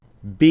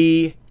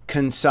Be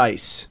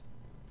concise.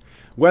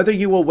 Whether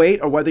you will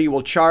wait or whether you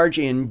will charge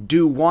in,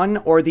 do one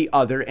or the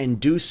other and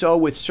do so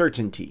with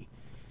certainty.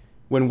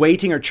 When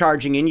waiting or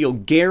charging in, you'll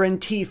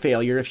guarantee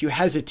failure if you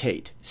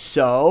hesitate.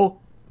 So,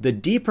 the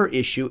deeper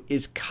issue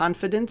is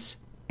confidence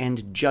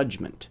and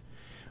judgment.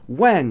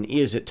 When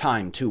is it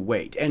time to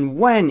wait? And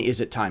when is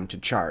it time to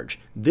charge?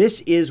 This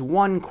is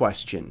one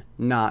question,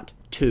 not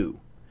two.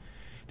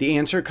 The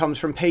answer comes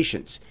from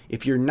patience.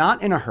 If you're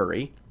not in a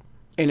hurry,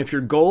 and if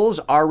your goals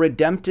are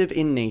redemptive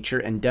in nature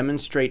and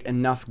demonstrate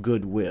enough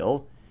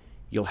goodwill,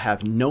 you'll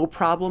have no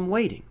problem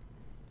waiting.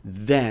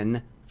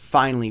 Then,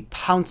 finally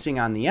pouncing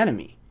on the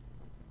enemy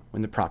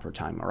when the proper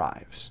time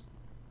arrives.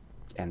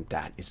 And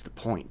that is the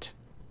point.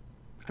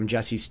 I'm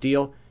Jesse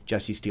Steele,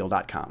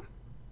 jessesteele.com.